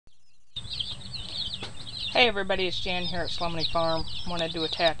Hey everybody, it's Jan here at Slumney Farm. Wanted to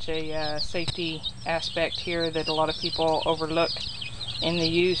attach a safety aspect here that a lot of people overlook in the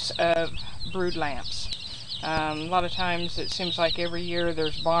use of brood lamps. A lot of times it seems like every year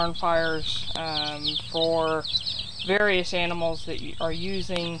there's barn fires for various animals that are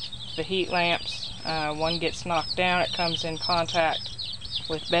using the heat lamps. One gets knocked down, it comes in contact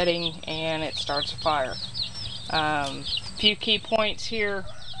with bedding, and it starts a fire. Few key points here.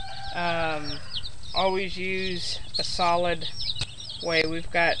 Always use a solid way.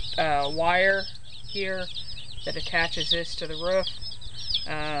 We've got wire here that attaches this to the roof.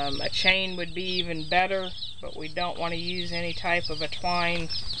 A chain would be even better, but we don't want to use any type of a twine,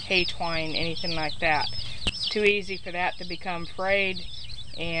 hay twine, anything like that. It's too easy for that to become frayed,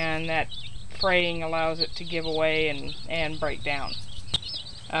 and that fraying allows it to give away and break down.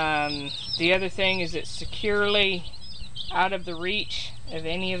 The other thing is it's securely out of the reach of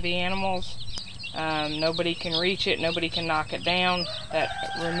any of the animals. Nobody can reach it, nobody can knock it down. That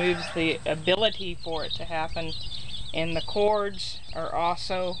removes the ability for it to happen. And the cords are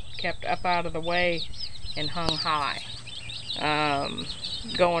also kept up out of the way and hung high.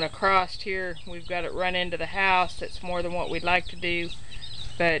 Going across here, we've got it run into the house. That's more than what we'd like to do,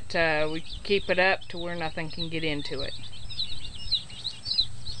 but we keep it up to where nothing can get into it.